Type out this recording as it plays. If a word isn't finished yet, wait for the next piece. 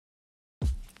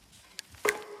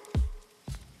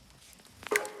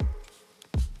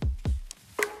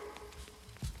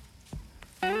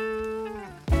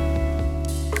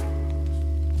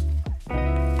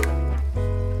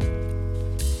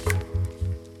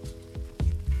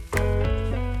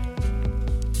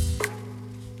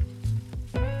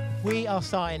are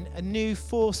starting a new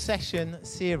 4-session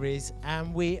series,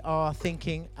 and we are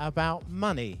thinking about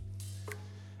money.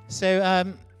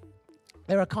 So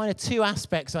there are kind of two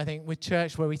aspects, I think, with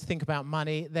church where we think about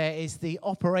money. There is the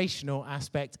operational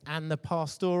aspect and the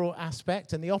pastoral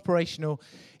aspect. And the operational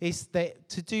is that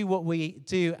to do what we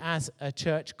do as a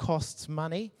church costs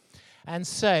money. And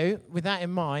so, with that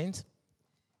in mind,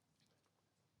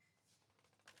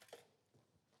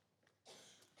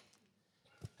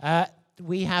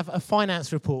 we have a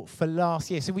finance report for last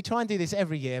year. So we try and do this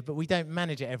every year, but we don't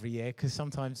manage it every year because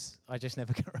sometimes I just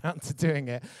never get around to doing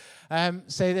it.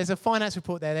 So there's a finance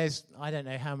report there. There's, I don't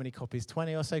know how many copies,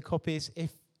 20 or so copies. If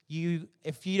you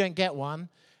don't get one,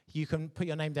 you can put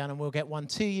your name down and we'll get one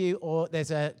to you, or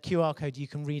there's a QR code. You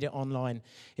can read it online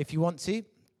if you want to.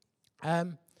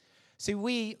 So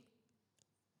we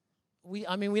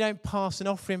don't pass an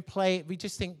offering plate. We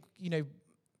just think,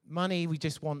 money, we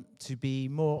just want to be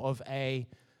more of a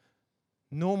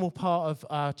normal part of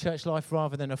our church life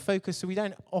rather than a focus, so we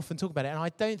don't often talk about it. And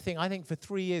I think for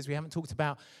 3 years we haven't talked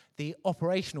about the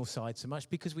operational side so much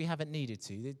because we haven't needed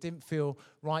to. It didn't feel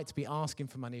right to be asking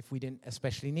for money if we didn't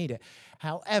especially need it.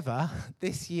 However,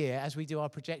 this year, as we do our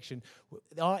projection,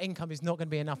 our income is not going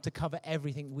to be enough to cover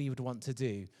everything we would want to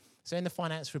do. So in the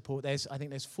finance report, there's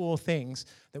 4 things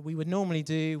that we would normally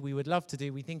do, we would love to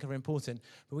do, we think are important,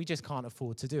 but we just can't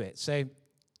afford to do it. So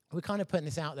we're kind of putting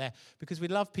this out there because we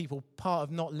love people. Part of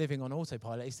not living on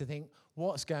autopilot is to think,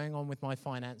 what's going on with my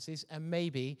finances? And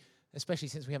maybe, especially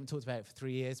since we haven't talked about it for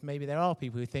 3 years, maybe there are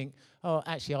people who think, oh,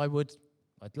 actually,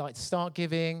 I'd like to start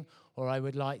giving, or I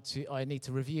need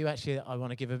to review, actually, I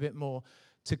want to give a bit more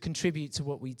to contribute to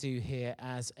what we do here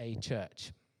as a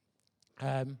church.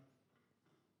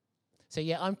 So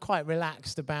yeah, I'm quite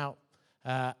relaxed about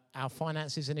our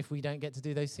finances, and if we don't get to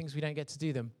do those things, we don't get to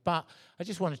do them. But I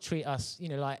just want to treat us,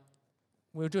 like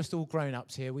we're just all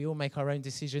grown-ups here. We all make our own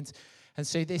decisions. And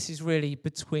so this is really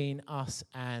between us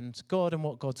and God and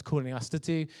what God's calling us to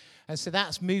do. And so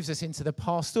that moves us into the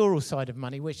pastoral side of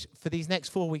money, which for these next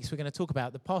 4 weeks we're going to talk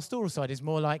about. The pastoral side is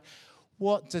more like,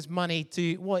 what does money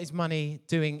do? What is money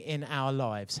doing in our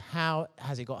lives? How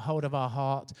has it got hold of our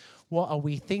heart? What are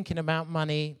we thinking about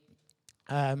money?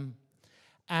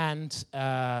 And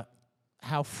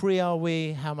how free are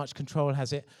we? How much control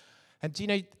has it? And do you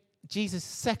know, Jesus'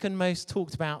 second most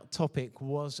talked about topic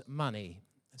was money.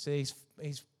 So his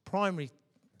primary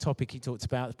topic he talked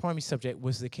about, the primary subject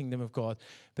was the kingdom of God.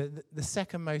 But the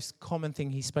second most common thing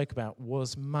he spoke about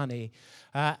was money.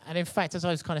 And in fact, as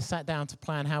I was kind of sat down to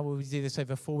plan how will we do this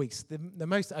over 4 weeks, the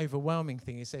most overwhelming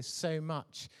thing is there's so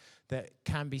much that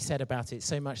can be said about it,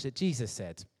 so much that Jesus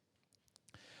said.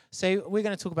 So we're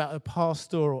going to talk about the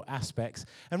pastoral aspects.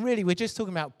 And really, we're just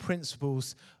talking about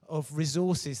principles of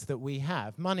resources that we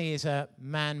have. Money is a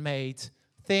man-made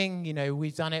thing.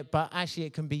 We've done it, but actually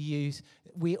it can be used.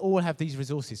 We all have these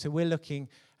resources. So we're looking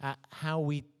at how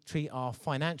we treat our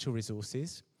financial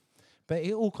resources. But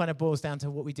it all kind of boils down to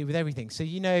what we do with everything. So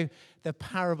the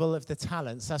parable of the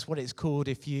talents, that's what it's called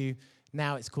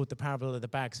now it's called the parable of the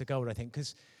bags of gold, I think.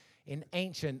 Because in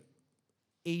ancient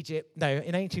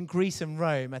Greece and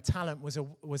Rome, a talent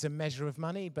was a measure of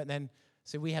money, but then,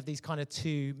 so we have these kind of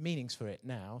two meanings for it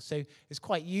now. So it's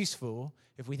quite useful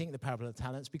if we think of the parable of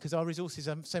talents, because our resources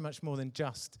are so much more than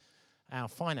just our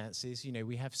finances.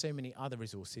 We have so many other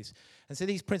resources. And so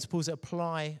these principles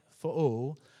apply for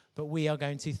all, but we are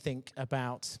going to think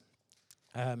about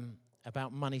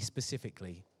money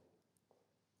specifically.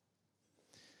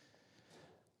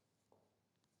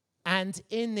 And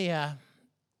in the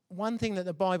one thing that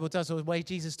the Bible does, or the way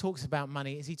Jesus talks about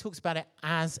money, is he talks about it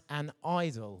as an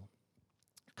idol,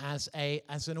 as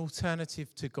an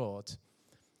alternative to God.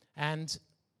 And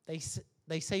they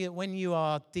say that when you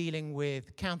are dealing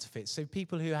with counterfeits, so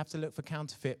people who have to look for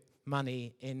counterfeit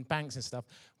money in banks and stuff,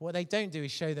 what they don't do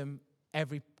is show them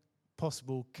every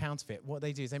possible counterfeit. What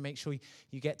they do is they make sure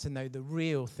you get to know the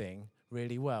real thing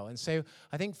really well. And so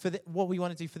I think what we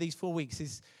want to do for these 4 weeks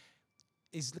is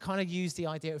kind of use the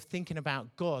idea of thinking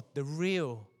about God, the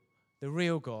real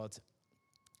God,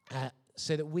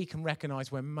 so that we can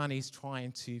recognize when money's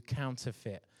trying to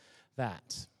counterfeit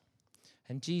that.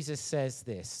 And Jesus says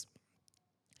this.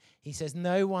 He says,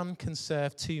 "No one can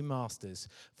serve 2 masters,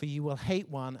 for you will hate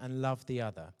one and love the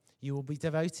other. You will be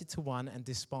devoted to one and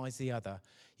despise the other.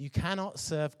 You cannot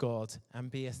serve God and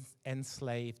be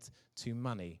enslaved to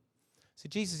money." So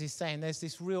Jesus is saying there's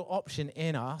this real option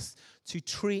in us to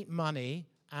treat money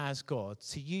as God,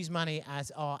 to use money as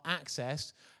our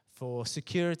access for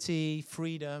security,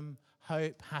 freedom,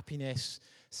 hope, happiness,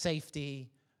 safety,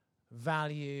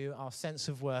 value, our sense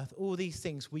of worth, all these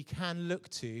things. We can look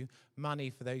to money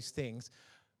for those things.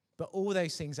 but all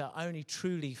those things are only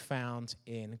truly found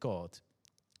in God.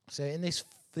 So in these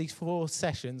 4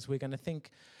 sessions, we're going to think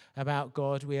about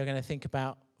God. We are going to think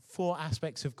about 4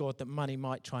 aspects of God that money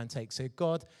might try and take. So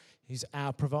God is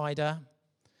our provider,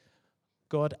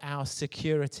 God our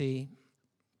security,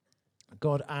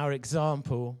 God our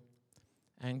example,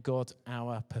 and God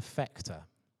our perfecter.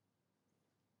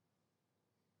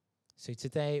 So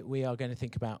today we are going to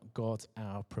think about God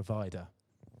our provider.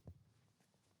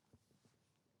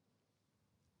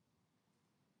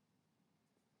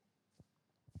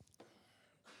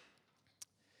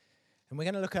 And we're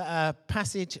going to look at a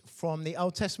passage from the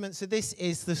Old Testament. So this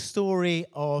is the story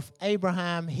of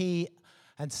Abraham. He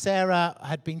and Sarah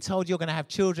had been told, you're going to have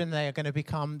children. They are going to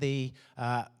become the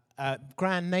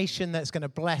grand nation that's going to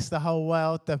bless the whole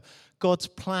world. God's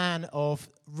plan of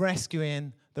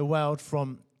rescuing the world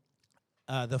from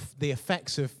the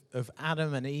effects of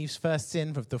Adam and Eve's first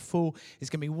sin, of the fall, is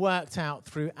going to be worked out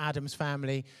through Adam's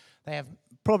family. They have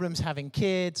problems having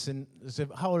kids, and there's a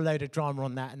whole load of drama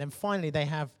on that. And then finally they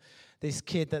have this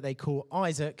kid that they call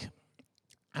Isaac.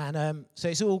 And so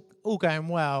it's all going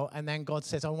well. And then God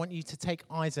says, I want you to take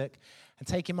Isaac and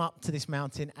take him up to this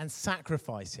mountain and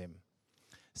sacrifice him.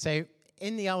 So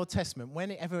in the Old Testament,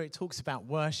 whenever it talks about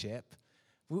worship,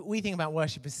 we think about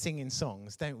worship as singing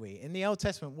songs, don't we? In the Old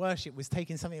Testament, worship was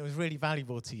taking something that was really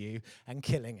valuable to you and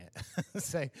killing it.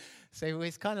 so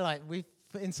it's kind of like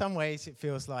in some ways, it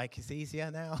feels like it's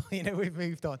easier now. We've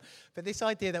moved on. But this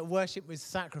idea that worship was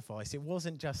sacrifice, it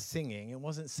wasn't just singing. It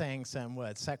wasn't saying certain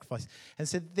words, sacrifice. And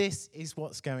so this is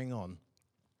what's going on.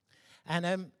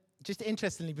 And just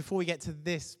interestingly, before we get to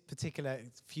this particular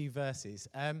few verses,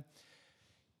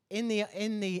 in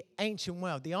the ancient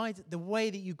world, the way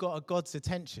that you got a God's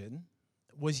attention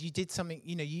was you did something,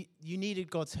 you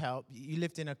needed God's help. You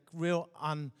lived in a real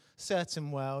uncertain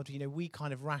world. We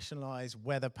kind of rationalize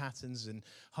weather patterns and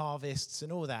harvests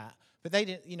and all that. But they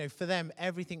didn't, for them,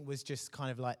 everything was just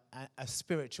kind of like a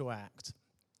spiritual act.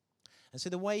 And so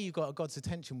the way you got God's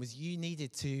attention was you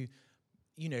needed to,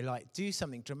 do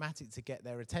something dramatic to get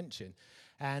their attention.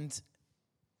 And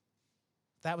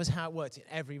that was how it worked in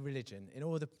every religion. In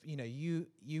all the,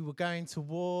 you were going to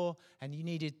war and you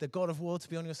needed the god of war to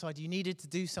be on your side. You needed to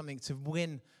do something to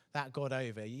win that god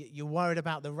over. You're worried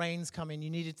about the rains coming. You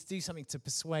needed to do something to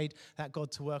persuade that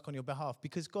god to work on your behalf,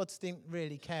 because gods didn't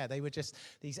really care. They were just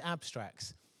these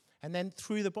abstracts. And then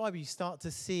through the Bible, you start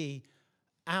to see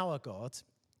our God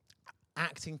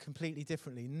acting completely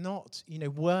differently, not,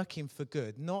 working for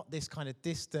good, not this kind of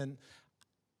distant,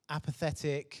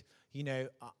 apathetic,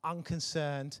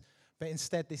 unconcerned, but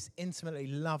instead this intimately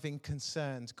loving,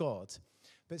 concerned God.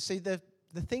 But see, the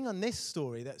thing on this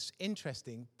story that's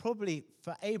interesting, probably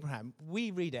for Abraham,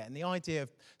 we read it, and the idea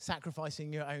of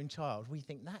sacrificing your own child, we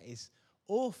think that is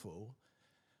awful.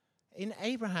 In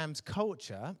Abraham's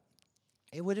culture,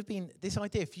 it would have been this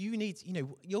idea, if you need,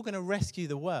 you're going to rescue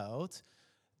the world,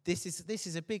 this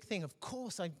is a big thing. Of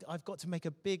course, I've got to make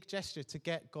a big gesture to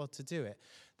get God to do it.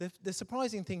 The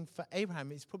surprising thing for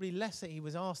Abraham is probably less that he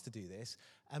was asked to do this,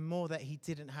 and more that he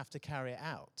didn't have to carry it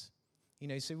out.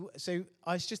 So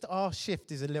it's just our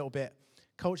shift is a little bit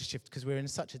culture shift because we're in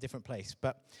such a different place.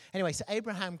 But anyway, so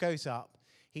Abraham goes up.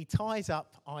 He ties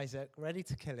up Isaac, ready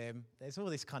to kill him. There's all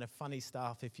this kind of funny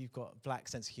stuff, if you've got a black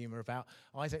sense of humor, about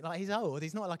Isaac. Like, he's old.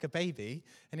 He's not like a baby.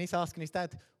 And he's asking his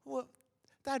dad, "What?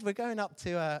 Dad, we're going up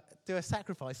to do a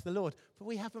sacrifice to the Lord, but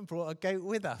we haven't brought a goat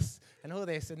with us," and all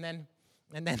this. And then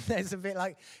there's a bit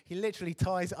like he literally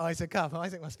ties Isaac up.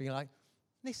 Isaac must be like,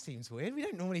 "This seems weird. We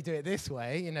don't normally do it this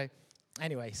way,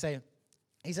 Anyway, so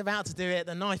he's about to do it.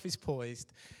 The knife is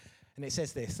poised. And it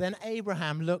says this: "Then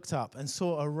Abraham looked up and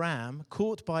saw a ram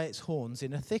caught by its horns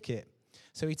in a thicket.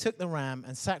 So he took the ram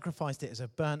and sacrificed it as a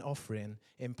burnt offering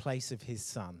in place of his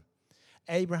son.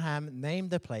 Abraham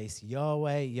named the place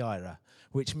Yahweh-Yireh,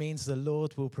 which means the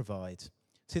Lord will provide.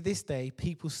 To this day,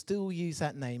 people still use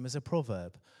that name as a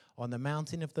proverb. On the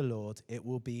mountain of the Lord, it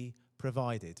will be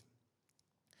provided."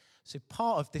 So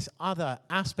part of this other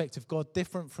aspect of God,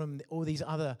 different from all these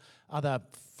other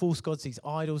false gods, these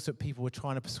idols that people were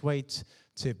trying to persuade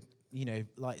to,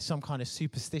 like some kind of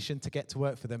superstition to get to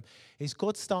work for them, is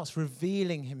God starts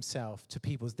revealing himself to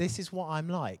people. This is what I'm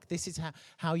like. This is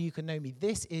how you can know me.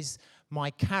 This is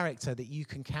my character that you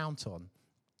can count on.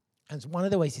 And one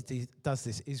of the ways he does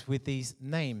this is with these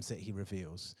names that he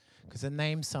reveals, because the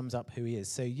name sums up who he is.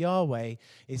 So Yahweh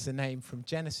is the name from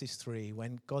Genesis 3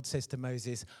 when God says to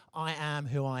Moses, "I am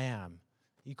who I am."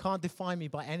 You can't define me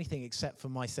by anything except for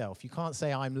myself. You can't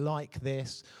say I'm like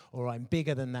this or I'm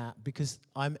bigger than that, because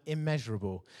I'm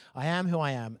immeasurable. I am who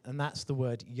I am, and that's the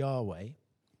word Yahweh.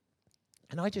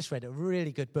 And I just read a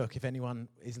really good book, if anyone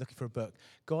is looking for a book.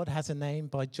 God Has a Name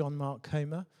by John Mark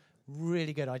Comer.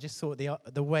 Really good. I just thought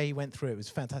the way he went through it was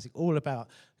fantastic. All about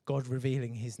God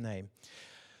revealing his name.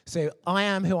 So I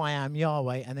am who I am,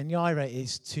 Yahweh, and then Yireh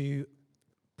is to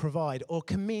provide, or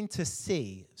can mean to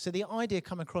see. So the idea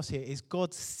coming across here is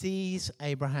God sees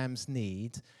Abraham's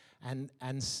need and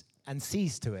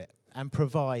sees to it and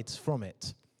provides from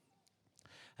it.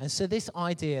 And so this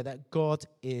idea that God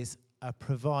is a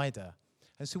provider.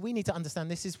 And so we need to understand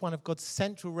this is one of God's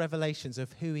central revelations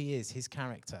of who he is, his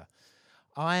character.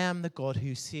 I am the God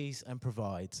who sees and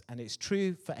provides, and it's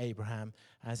true for Abraham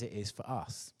as it is for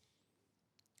us.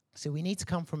 So we need to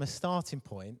come from a starting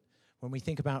point when we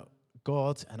think about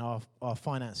God and our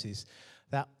finances,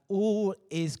 that all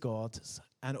is God's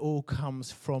and all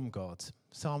comes from God.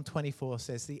 Psalm 24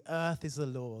 says, the earth is the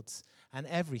Lord's and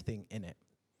everything in it.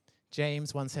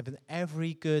 James 1:7,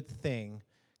 every good thing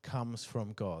comes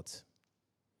from God.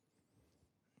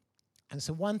 And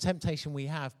so one temptation we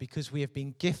have, because we have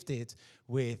been gifted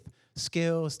with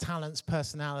skills, talents,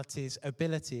 personalities,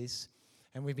 abilities,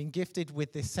 and we've been gifted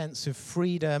with this sense of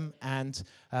freedom and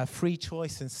free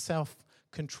choice and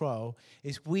self-control,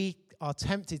 is we are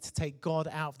tempted to take God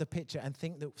out of the picture and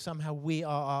think that somehow we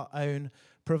are our own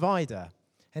provider.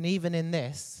 And even in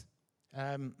this,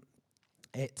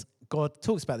 God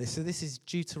talks about this. So this is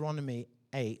Deuteronomy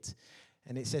 8,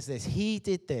 and it says this, he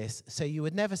did this so you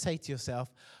would never say to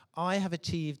yourself, I have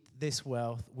achieved this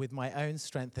wealth with my own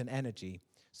strength and energy.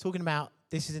 It's talking about,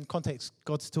 this is in context,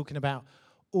 God's talking about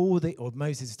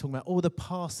Moses is talking about all the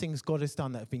past things God has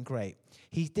done that have been great.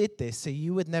 He did this so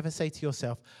you would never say to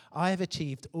yourself, I have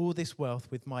achieved all this wealth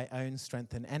with my own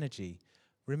strength and energy.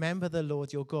 Remember the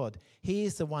Lord your God. He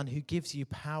is the one who gives you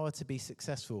power to be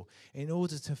successful in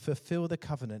order to fulfill the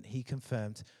covenant he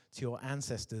confirmed to your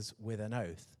ancestors with an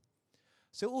oath.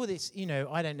 So all this,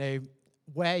 I don't know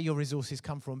where your resources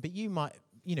come from, but you might,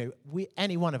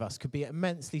 any one of us could be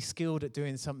immensely skilled at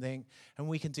doing something, and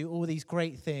we can do all these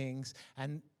great things,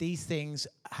 and these things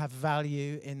have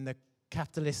value in the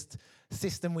capitalist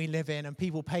system we live in, and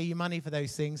people pay you money for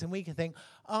those things, and we can think,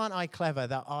 aren't I clever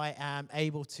that I am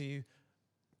able to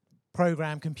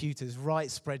program computers, write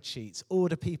spreadsheets,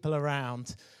 order people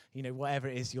around, whatever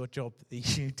it is your job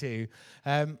that you do.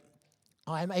 I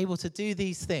am able to do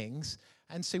these things.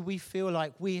 And so we feel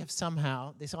like we have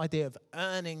somehow this idea of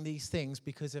earning these things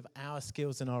because of our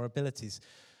skills and our abilities.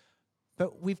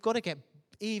 But we've got to get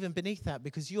even beneath that,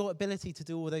 because your ability to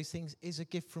do all those things is a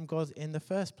gift from God in the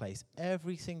first place.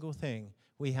 Every single thing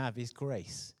we have is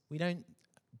grace. We don't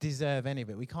deserve any of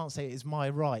it. We can't say it is my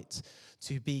right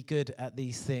to be good at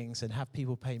these things and have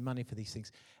people pay money for these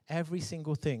things. Every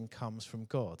single thing comes from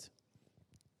God.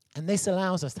 And this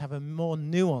allows us to have a more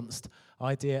nuanced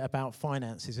idea about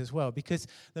finances as well, because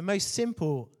the most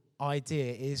simple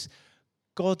idea is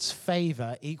God's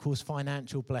favor equals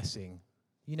financial blessing.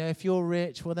 If you're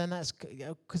rich, well, then that's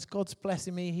because God's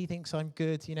blessing me. He thinks I'm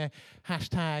good.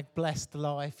 Hashtag blessed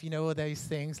life, all those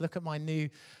things. Look at my new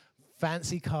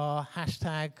fancy car.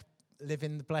 Hashtag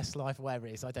living the blessed life, or whatever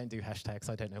it is. I don't do hashtags.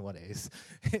 I don't know what it is.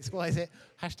 What is it?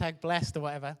 Hashtag blessed or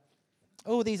whatever.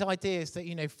 All these ideas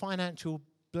that, financial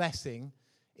blessing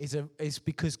is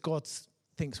because God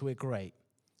thinks we're great.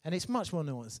 And it's much more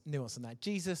nuanced than that.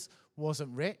 Jesus wasn't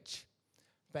rich,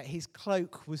 but his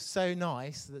cloak was so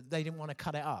nice that they didn't want to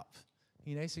cut it up.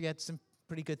 So he had some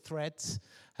pretty good threads.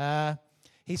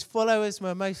 His followers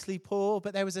were mostly poor,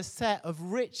 but there was a set of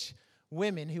rich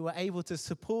women who were able to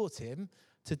support him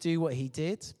to do what he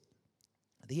did.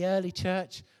 The early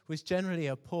church was generally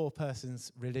a poor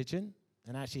person's religion,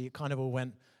 and actually it kind of all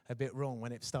went a bit wrong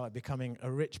when it started becoming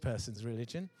a rich person's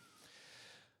religion.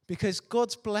 Because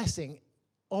God's blessing,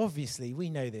 obviously, we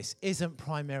know this, isn't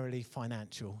primarily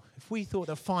financial. If we thought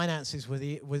that finances were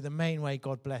the main way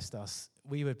God blessed us,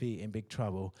 we would be in big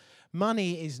trouble.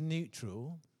 Money is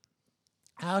neutral.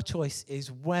 Our choice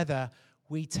is whether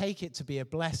we take it to be a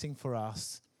blessing for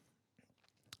us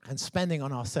and spending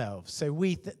on ourselves.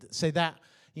 So that,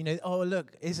 oh,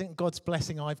 look, isn't God's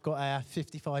blessing I've got a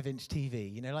 55-inch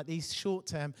TV? Like these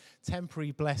short-term,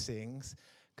 temporary blessings.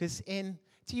 Because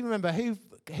do you remember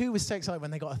who was so excited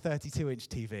when they got a 32-inch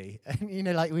TV?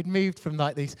 And, we'd moved from,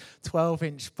 these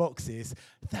 12-inch boxes.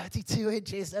 32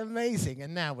 inches, amazing.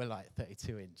 And now we're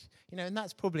 32-inch. And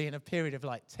that's probably in a period of,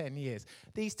 10 years.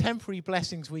 These temporary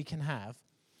blessings we can have,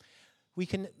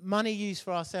 money used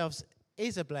for ourselves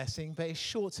is a blessing, but it's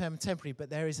short-term, temporary. But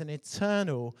there is an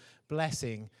eternal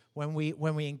blessing when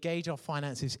we engage our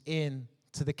finances into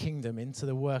the kingdom, into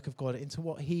the work of God, into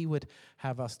what he would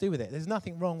have us do with it. There's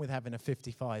nothing wrong with having a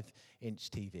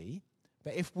 55-inch TV,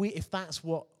 but if that's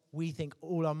what we think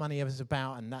all our money is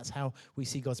about, and that's how we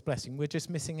see God's blessing. We're just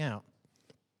missing out.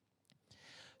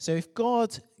 So if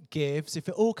God gives, if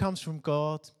it all comes from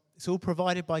God, it's all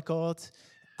provided by God,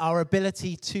 our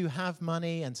ability to have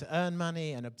money and to earn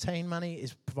money and obtain money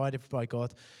is provided by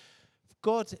God. If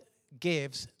God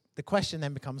gives, the question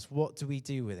then becomes, what do we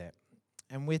do with it?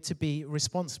 And we're to be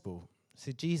responsible.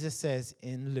 So Jesus says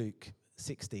in Luke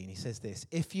 16, he says this,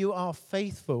 if you are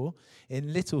faithful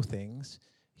in little things,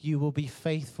 you will be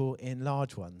faithful in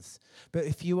large ones. But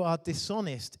if you are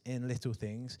dishonest in little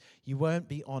things, you won't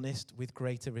be honest with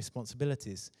greater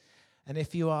responsibilities. And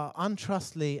if you are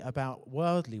untrustworthy about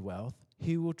worldly wealth,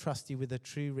 who will trust you with the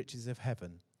true riches of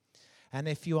heaven? And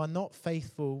if you are not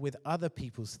faithful with other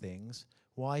people's things,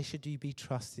 why should you be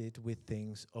trusted with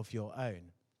things of your own?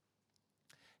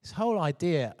 This whole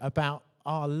idea about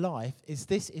our life is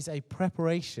this is a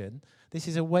preparation. This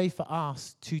is a way for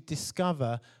us to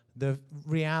discover the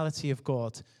reality of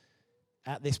God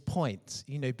at this point,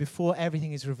 before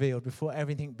everything is revealed, before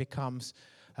everything becomes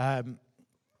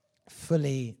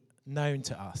fully known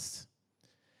to us.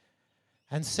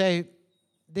 And so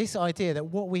this idea that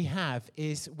what we have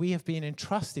is we have been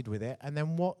entrusted with it, and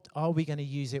then what are we going to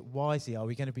use it wisely? Are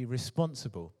we going to be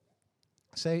responsible?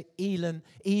 So even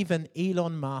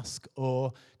Elon Musk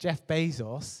or Jeff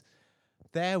Bezos,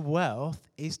 their wealth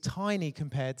is tiny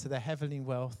compared to the heavenly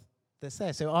wealth that's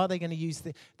there. So are they going to use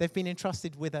they've been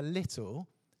entrusted with a little,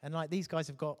 and like these guys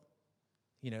have got,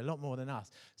 a lot more than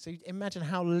us. So imagine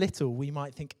how little we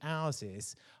might think ours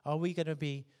is. Are we going to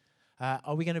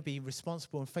be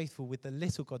responsible and faithful with the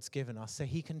little God's given us so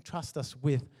he can trust us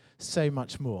with so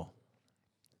much more?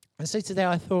 And so today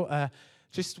I thought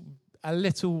just a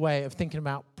little way of thinking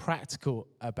about practical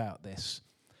about this.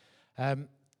 And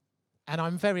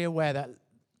I'm very aware that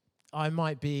I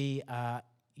might be,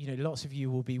 lots of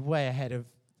you will be way ahead of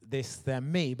this than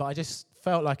me, but I just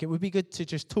felt like it would be good to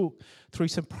just talk through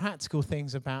some practical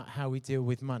things about how we deal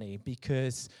with money,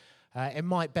 because it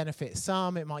might benefit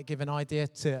some, it might give an idea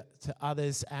to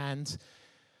others, and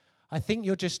I think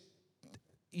you're just,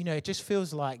 it just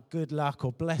feels like good luck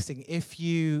or blessing if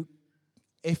you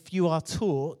are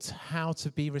taught how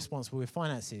to be responsible with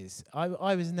finances.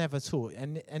 I was never taught,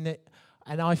 and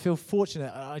I feel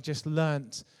fortunate. I just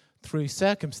learnt through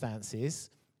circumstances,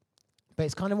 but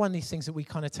it's kind of one of these things that we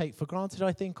kind of take for granted,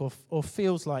 I think, or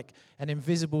feels like an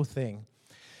invisible thing.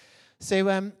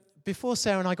 So before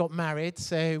Sarah and I got married,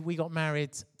 so we got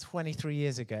married 23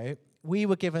 years ago, we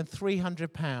were given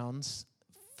 £300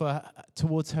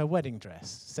 towards her wedding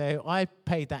dress. So I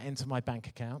paid that into my bank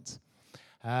account.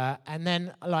 And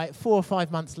then like 4 or 5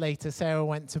 months later, Sarah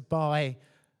went to buy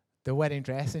the wedding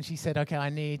dress, and she said, okay, I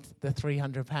need the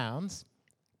 £300.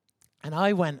 And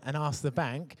I went and asked the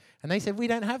bank, and they said, we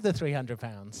don't have the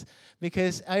 £300,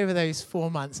 because over those 4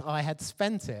 months, I had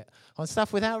spent it on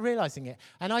stuff without realizing it.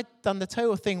 And I'd done the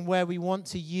total thing where we want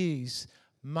to use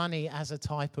money as a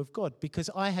type of God, because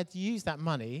I had used that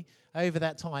money over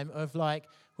that time of like,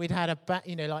 we'd had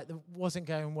that wasn't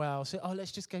going well. So,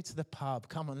 let's just go to the pub.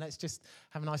 Come on, let's just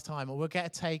have a nice time. Or we'll get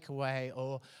a takeaway.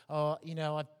 Or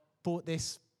I bought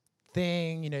this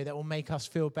thing, that will make us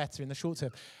feel better in the short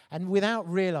term. And without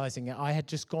realizing it, I had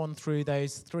just gone through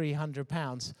those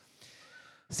 £300.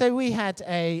 So we had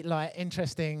a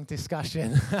interesting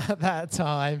discussion at that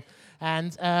time.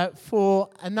 And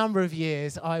for a number of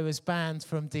years, I was banned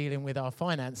from dealing with our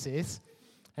finances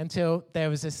until there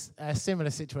was a similar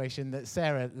situation that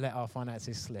Sarah let our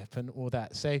finances slip and all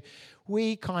that. So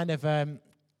we kind of had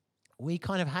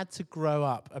to grow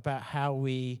up about how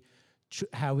we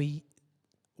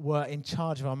were in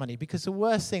charge of our money. Because the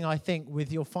worst thing, I think,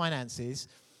 with your finances,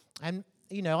 and,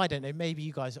 I don't know, maybe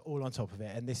you guys are all on top of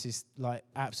it, and this is,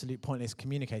 absolute pointless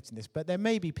communicating this, but there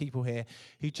may be people here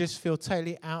who just feel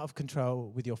totally out of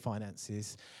control with your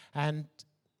finances, and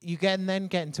you then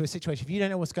get into a situation, if you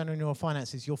don't know what's going on in your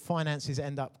finances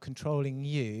end up controlling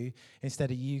you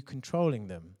instead of you controlling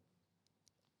them.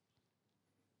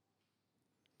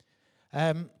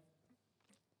 I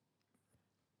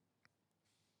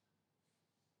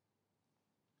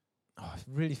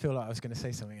really feel like I was going to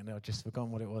say something and I've just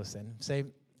forgotten what it was then. So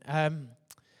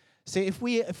if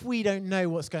we don't know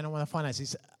what's going on with our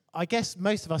finances, I guess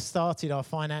most of us started our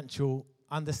financial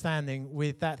understanding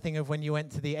with that thing of when you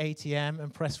went to the ATM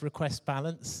and pressed request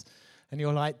balance, and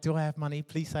you're like, do I have money?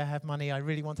 Please say I have money. I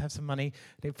really want to have some money.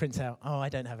 And it prints out, I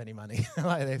don't have any money.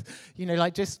 Like this.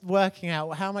 Just working out,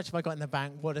 how much have I got in the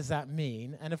bank? What does that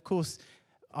mean? And of course,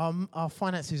 our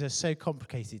finances are so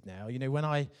complicated now. When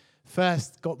I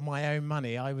first got my own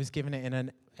money, I was given it in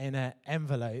an in an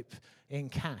envelope in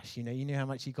cash. You knew how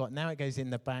much you got. Now it goes in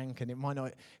the bank, and it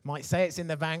might say it's in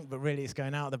the bank, but really it's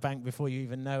going out of the bank before you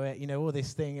even know it. All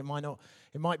this thing.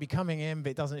 It might be coming in,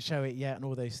 but it doesn't show it yet, and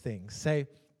all those things. So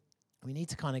we need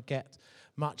to kind of get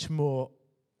much more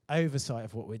oversight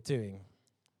of what we're doing.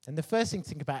 And the first thing to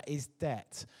think about is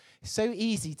debt. It's so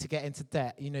easy to get into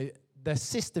debt. The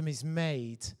system is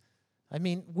made.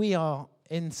 We are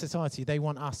in society. They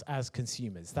want us as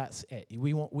consumers. That's it.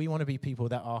 We want to be people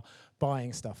that are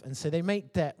buying stuff. And so they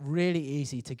make debt really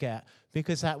easy to get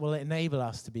because that will enable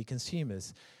us to be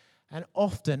consumers. And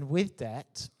often with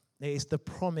debt, it is the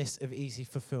promise of easy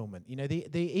fulfillment. The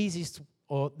easiest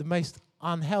or the most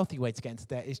unhealthy way to get into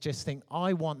debt is just think,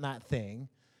 I want that thing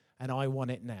and I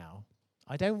want it now.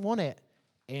 I don't want it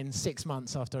in 6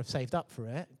 months after I've saved up for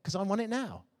it because I want it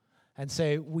now. And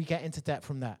so we get into debt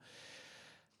from that.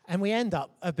 And we end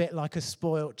up a bit like a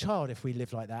spoiled child if we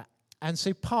live like that. And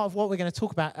so part of what we're going to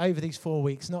talk about over these 4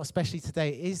 weeks, not especially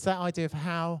today, is that idea of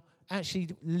how actually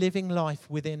living life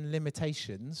within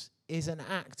limitations is an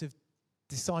act of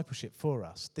discipleship for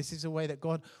us. This is a way that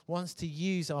God wants to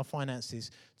use our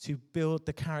finances to build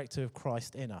the character of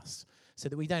Christ in us so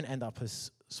that we don't end up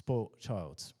as spoiled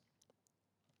childs.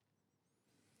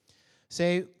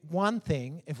 So one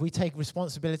thing, if we take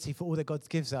responsibility for all that God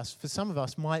gives us, for some of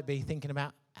us might be thinking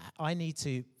about, I need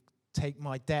to take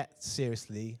my debt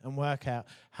seriously and work out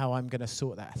how I'm going to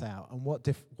sort that out and what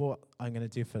I'm going to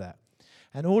do for that.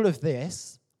 And all of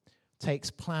this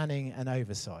takes planning and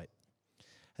oversight.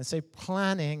 And so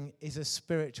planning is a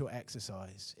spiritual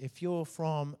exercise. If you're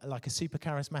from like a super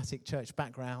charismatic church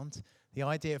background, the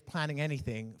idea of planning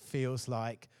anything feels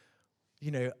like,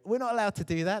 we're not allowed to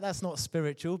do that. That's not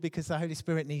spiritual because the Holy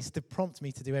Spirit needs to prompt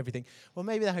me to do everything. Well,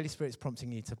 maybe the Holy Spirit's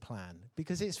prompting you to plan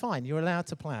because it's fine. You're allowed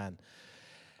to plan.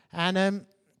 And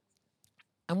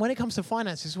when it comes to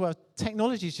finances, well,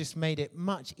 technology's just made it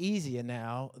much easier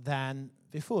now than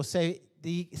before. So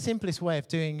the simplest way of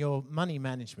doing your money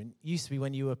management used to be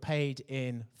when you were paid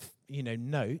in,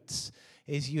 notes,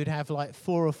 is you'd have like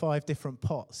 4 or 5 different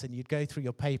pots and you'd go through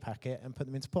your pay packet and put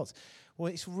them into pots.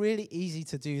 Well, it's really easy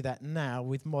to do that now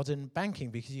with modern banking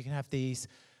because you can have these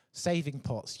saving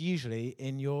pots usually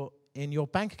in your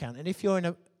bank account. And if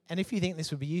you think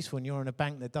this would be useful and you're in a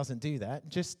bank that doesn't do that,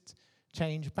 just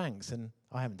change banks. And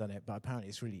I haven't done it, but apparently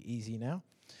it's really easy now.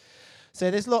 So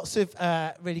there's lots of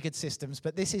really good systems,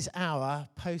 but this is our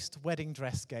post-wedding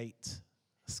dress gate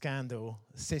scandal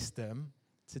system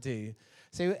to do.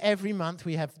 So every month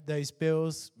we have those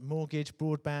bills, mortgage,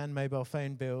 broadband, mobile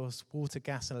phone bills, water,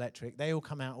 gas, electric. They all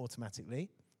come out automatically.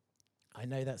 I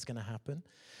know that's going to happen.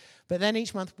 But then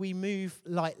each month we move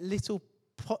like little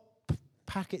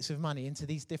packets of money into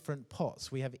these different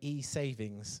pots. We have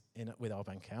e-savings with our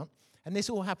bank account. And this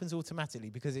all happens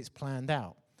automatically because it's planned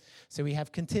out. So we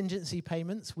have contingency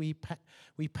payments. We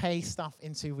pay stuff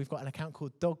into, we've got an account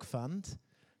called Dog Fund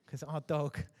because our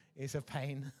dog is a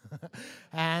pain,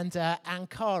 and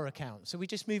car account. So we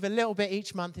just move a little bit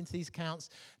each month into these accounts.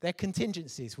 They're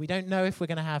contingencies. We don't know if we're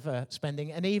going to have a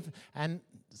spending, and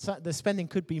so the spending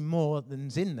could be more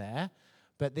than's in there,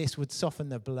 but this would soften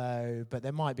the blow. But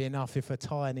there might be enough if a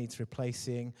tyre needs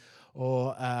replacing,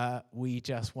 or we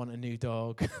just want a new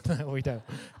dog. We don't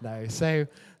know. So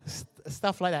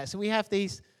stuff like that. So we have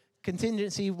these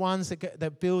contingency ones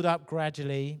that build up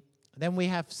gradually. Then we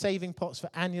have saving pots for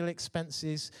annual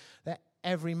expenses that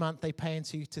every month they pay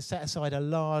into to set aside a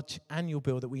large annual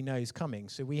bill that we know is coming.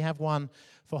 So we have one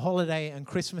for holiday and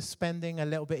Christmas spending a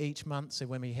little bit each month. So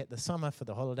when we hit the summer for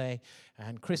the holiday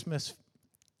and Christmas,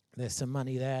 there's some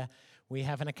money there. We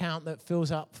have an account that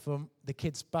fills up for the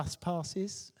kids' bus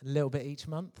passes a little bit each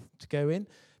month to go in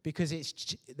because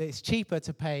it's cheaper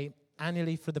to pay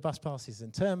annually for the bus passes than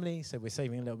termly, so we're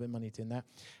saving a little bit of money doing that.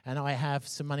 And I have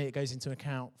some money that goes into an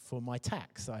account for my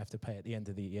tax that I have to pay at the end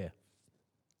of the year.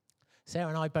 Sarah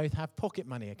and I both have pocket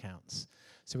money accounts.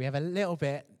 So we have a little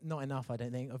bit, not enough I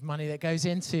don't think, of money that goes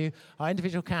into our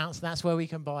individual accounts. That's where we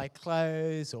can buy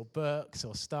clothes or books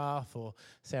or stuff, or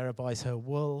Sarah buys her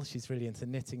wool. She's really into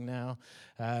knitting now.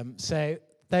 So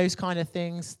those kind of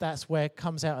things, that's where it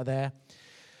comes out of there.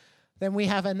 Then we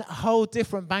have a whole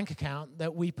different bank account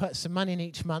that we put some money in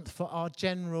each month for our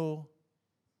general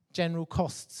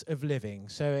costs of living.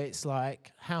 So it's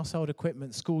like household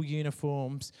equipment, school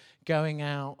uniforms, going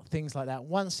out, things like that.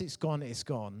 Once it's gone, it's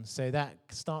gone. So that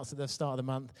starts at the start of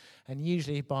the month, and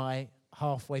usually by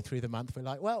halfway through the month, we're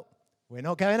like, well, we're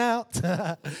not going out,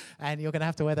 and you're going to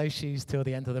have to wear those shoes till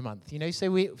the end of the month. So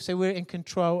we're in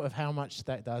control of how much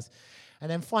that does. And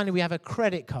then finally, we have a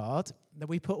credit card that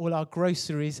we put all our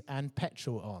groceries and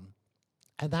petrol on.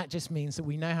 And that just means that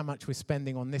we know how much we're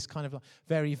spending on this kind of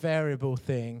very variable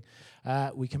thing.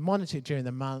 We can monitor it during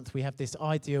the month. We have this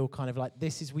ideal kind of like,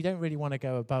 we don't really want to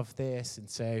go above this. And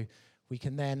so we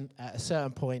can then, at a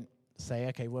certain point, say,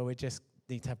 okay, well, we just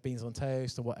need to have beans on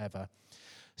toast or whatever.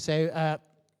 So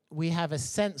we have a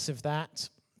sense of that.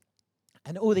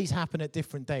 And all these happen at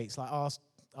different dates. Like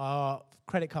our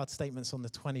credit card statement's on the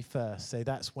 21st, so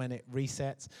that's when it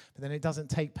resets. But then it doesn't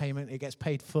take payment. It gets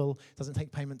paid full. It doesn't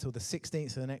take payment until the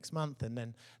 16th of the next month. And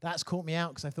then that's caught me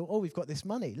out because I thought, oh, we've got this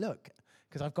money. Look,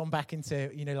 because I've gone back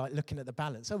into, like looking at the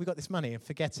balance. Oh, we've got this money and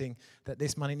forgetting that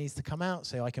this money needs to come out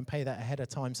so I can pay that ahead of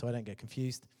time so I don't get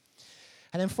confused.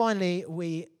 And then finally,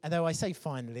 although I say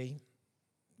finally,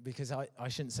 because I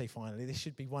shouldn't say finally, this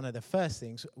should be one of the first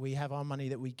things, we have our money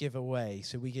that we give away.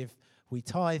 So we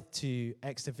tithe to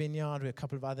Exeter Vineyard, a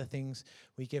couple of other things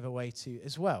we give away to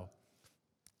as well.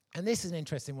 And this is an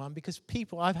interesting one because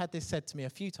I've had this said to me a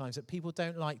few times, that people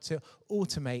don't like to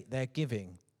automate their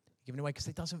giving away because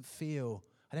I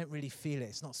don't really feel it.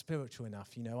 It's not spiritual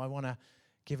enough, I want to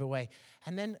give away.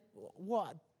 And then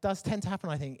what does tend to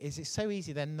happen, I think, is it's so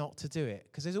easy then not to do it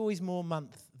because there's always more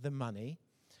month than money.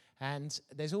 And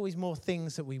there's always more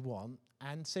things that we want.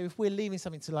 And so if we're leaving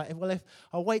something to if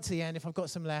I'll wait to the end, if I've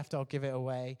got some left, I'll give it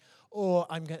away. Or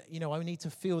I need to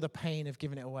feel the pain of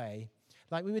giving it away.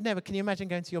 Like we would never, can you imagine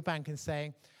going to your bank and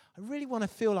saying, I really want to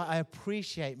feel like I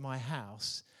appreciate my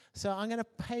house. So I'm going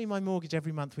to pay my mortgage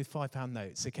every month with £5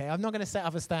 notes, okay? I'm not going to set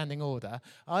up a standing order.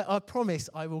 I promise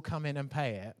I will come in and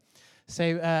pay it.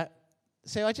 So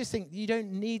I just think you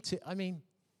don't need to,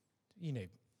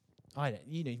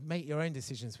 make your own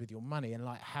decisions with your money and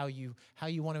like how you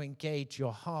want to engage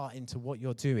your heart into what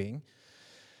you're doing.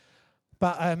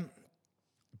 But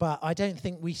I don't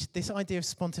think this idea of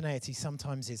spontaneity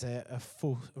sometimes is a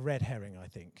full red herring, I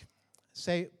think.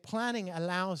 So planning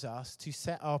allows us to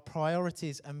set our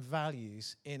priorities and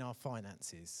values in our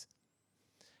finances.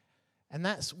 And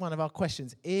that's one of our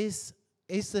questions. Is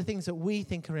the things that we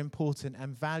think are important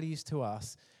and values to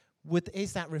us,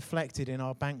 is that reflected in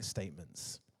our bank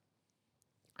statements?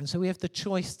 And so we have the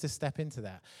choice to step into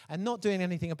that. And not doing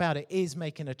anything about it is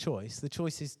making a choice. The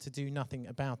choice is to do nothing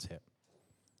about it.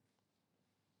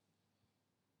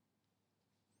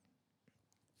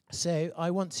 So I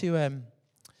want to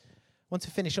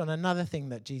finish on another thing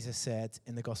that Jesus said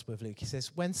in the Gospel of Luke. He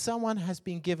says, when someone has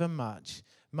been given much,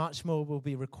 much more will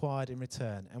be required in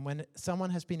return. And when someone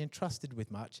has been entrusted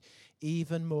with much,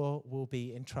 even more will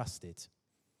be entrusted.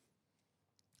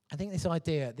 I think this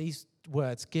idea, these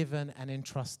words, given and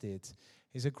entrusted,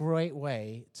 is a great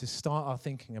way to start our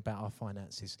thinking about our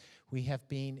finances. We have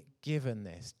been given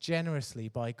this generously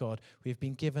by God. We have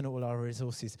been given all our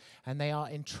resources, and they are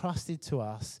entrusted to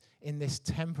us in this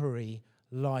temporary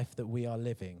life that we are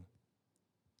living.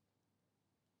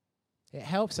 It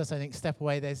helps us, I think, step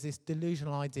away. There's this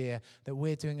delusional idea that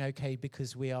we're doing okay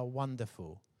because we are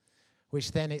wonderful,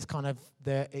 which then it's kind of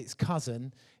its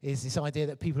cousin is this idea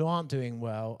that people who aren't doing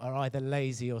well are either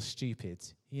lazy or stupid.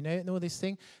 And all this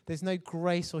thing. There's no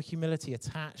grace or humility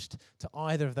attached to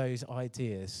either of those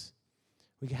ideas.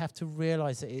 We have to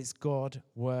realize that it's God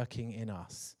working in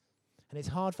us. And it's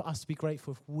hard for us to be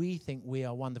grateful if we think we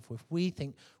are wonderful, if we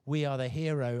think we are the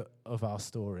hero of our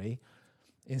story,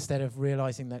 instead of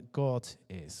realizing that God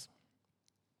is.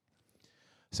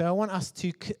 So I want us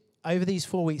to, over these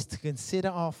 4 weeks, to consider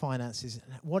our finances.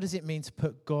 What does it mean to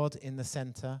put God in the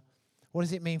center? What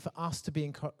does it mean for us to be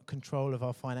in control of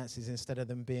our finances instead of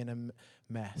them being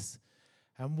a mess?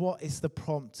 And what is the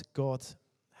prompt God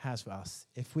has for us?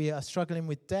 If we are struggling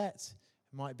with debt,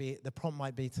 the prompt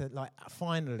might be to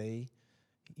finally,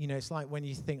 it's like when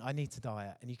you think, I need to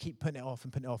diet, and you keep putting it off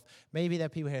and putting it off. Maybe there are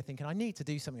people here thinking, I need to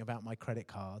do something about my credit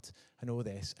card and all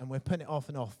this, and we're putting it off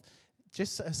and off.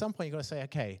 Just at some point, you've got to say,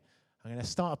 okay, I'm going to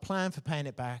start a plan for paying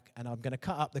it back, and I'm going to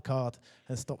cut up the card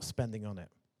and stop spending on it.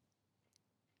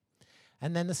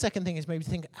 And then the second thing is maybe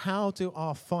think, how do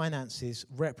our finances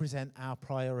represent our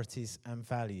priorities and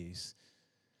values?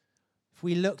 If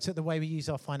we looked at the way we use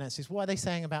our finances, what are they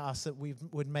saying about us that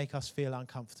would make us feel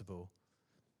uncomfortable?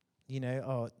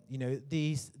 All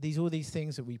these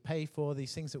things that we pay for,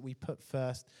 these things that we put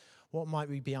first, what might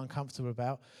we be uncomfortable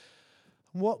about?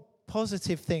 What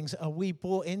positive things are we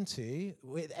bought into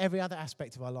with every other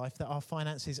aspect of our life that our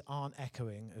finances aren't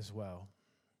echoing as well?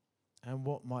 And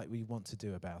what might we want to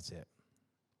do about it?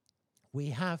 We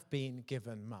have been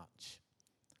given much.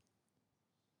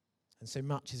 And so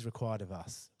much is required of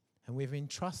us. And we've been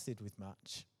entrusted with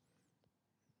much.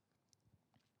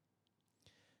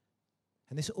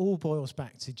 And this all boils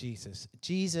back to Jesus.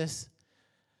 Jesus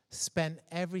spent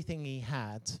everything he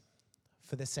had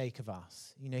for the sake of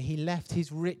us. You know, he left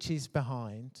his riches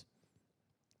behind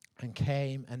and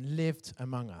came and lived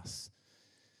among us.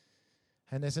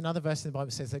 And there's another verse in the Bible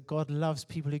that says that God loves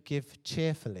people who give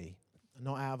cheerfully,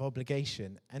 not out of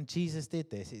obligation. And Jesus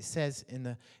did this. It says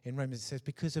in Romans, it says,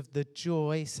 because of the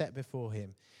joy set before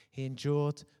him, he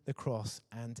endured the cross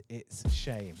and its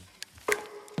shame.